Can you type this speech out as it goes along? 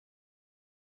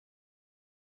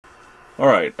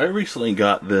Alright, I recently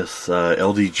got this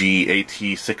LDG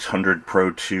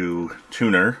AT-600ProII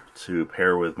tuner to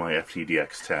pair with my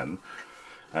FTDX-10.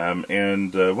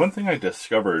 One thing I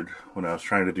discovered when I was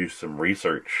trying to do some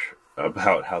research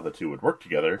about how the two would work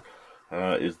together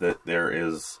is that there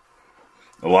is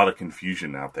a lot of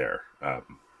confusion out there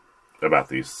about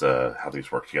these how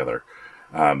these work together.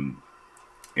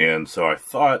 And so I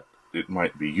thought it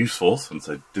might be useful, since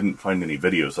I didn't find any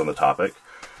videos on the topic,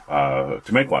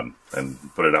 to make one and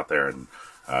put it out there, and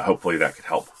hopefully that could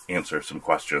help answer some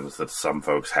questions that some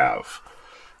folks have.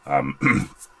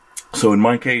 So in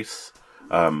my case,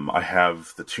 I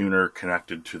have the tuner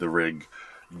connected to the rig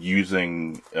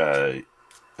using the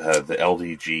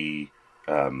LDG,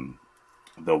 the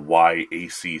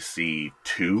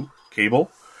YACC2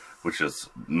 cable, which is,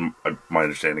 my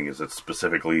understanding is it's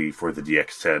specifically for the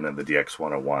DX10 and the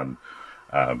DX101,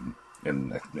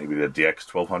 and maybe the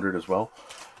DX1200 as well.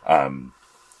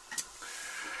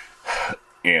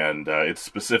 It's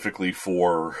specifically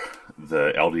for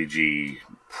the LDG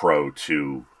Pro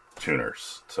 2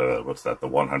 tuners. So what's that? The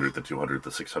 100, the 200,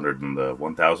 the 600, and the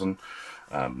 1000.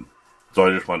 So I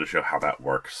just wanted to show how that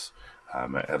works,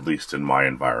 at least in my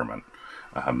environment.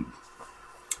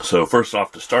 So first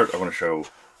off, to start, I want to show,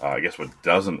 I guess, what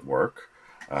doesn't work,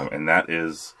 and that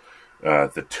is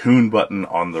the tune button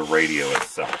on the radio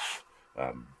itself.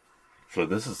 So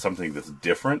this is something that's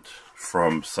different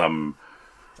from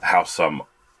how some,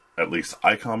 at least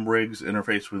ICOM rigs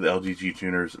interface with LDG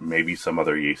tuners, maybe some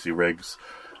other Yeasu rigs.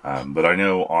 But I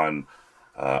know on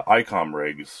ICOM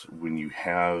rigs, when you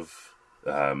have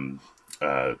a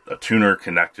tuner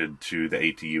connected to the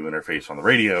ATU interface on the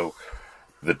radio,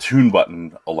 the tune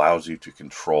button allows you to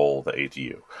control the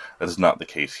ATU. That is not the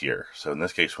case here. So in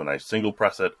this case, when I single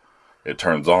press it, it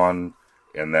turns on,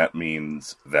 and that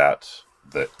means that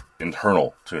the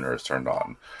internal tuner is turned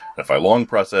on. If I long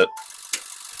press it,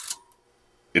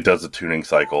 it does a tuning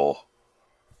cycle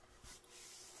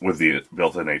with the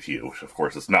built-in ATU, which of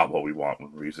course is not what we want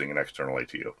when we're using an external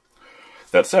ATU.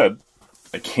 That said,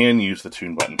 I can use the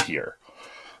tune button here.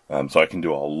 So I can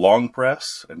do a long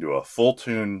press and do a full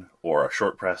tune, or a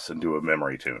short press and do a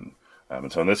memory tune.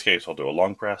 And so in this case, I'll do a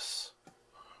long press.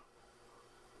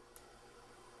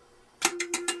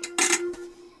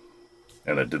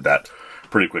 And I did that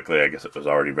pretty quickly. I guess it was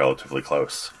already relatively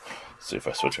close. Let's see if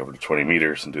I switch over to 20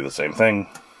 meters and do the same thing.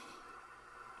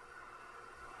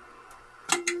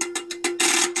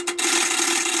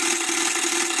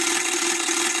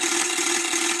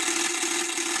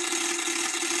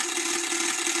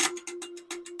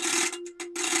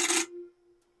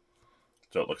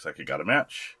 So it looks like it got a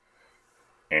match.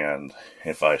 And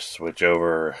if I switch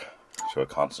over to a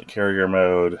constant carrier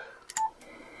mode,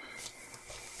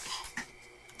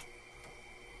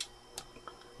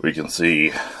 we can see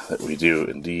that we do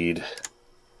indeed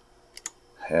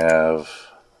have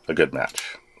a good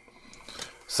match.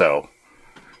 So,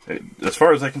 as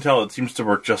far as I can tell, it seems to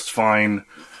work just fine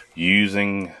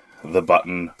using the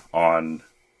button on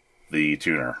the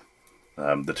tuner.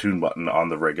 The tune button on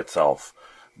the rig itself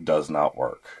does not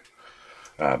work.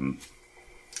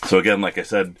 So again, like I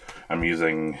said, I'm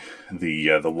using the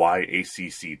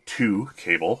YACC2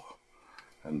 cable,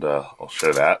 and I'll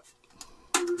show that,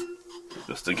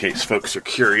 just in case folks are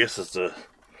curious as to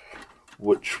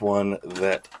which one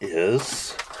that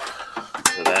is.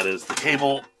 So that is the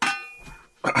cable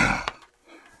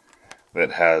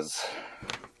that has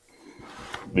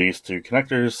these two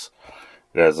connectors.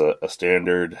 It has a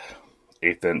standard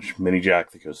 1/8 inch mini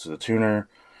jack that goes to the tuner,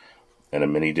 and a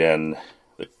mini DIN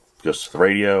that goes to the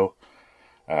radio.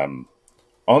 On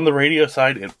the radio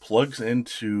side, it plugs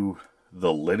into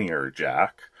the linear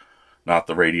jack, not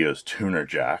the radio's tuner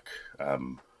jack.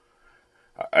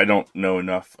 I don't know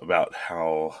enough about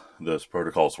how those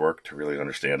protocols work to really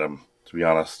understand them, to be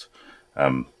honest.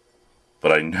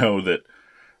 But I know that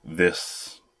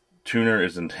this tuner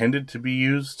is intended to be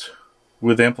used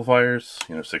with amplifiers,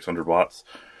 600 watts.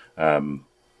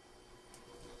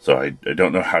 So I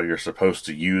don't know how you're supposed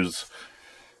to use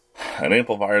an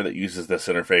amplifier that uses this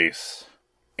interface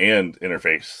and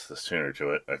interface this tuner to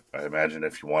it. I imagine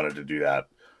if you wanted to do that,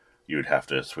 you would have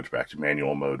to switch back to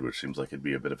manual mode, which seems like it'd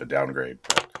be a bit of a downgrade.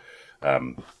 But,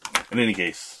 in any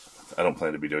case, I don't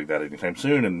plan to be doing that anytime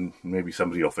soon, and maybe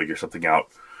somebody will figure something out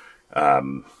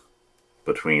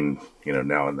between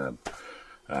now and then.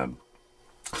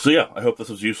 So yeah, I hope this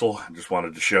was useful. I just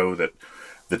wanted to show that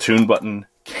the tune button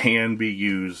can be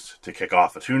used to kick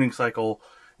off a tuning cycle.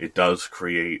 It does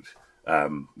create,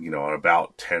 an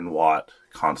about 10 watt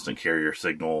constant carrier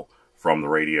signal from the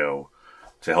radio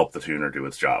to help the tuner do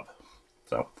its job.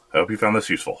 So I hope you found this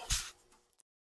useful.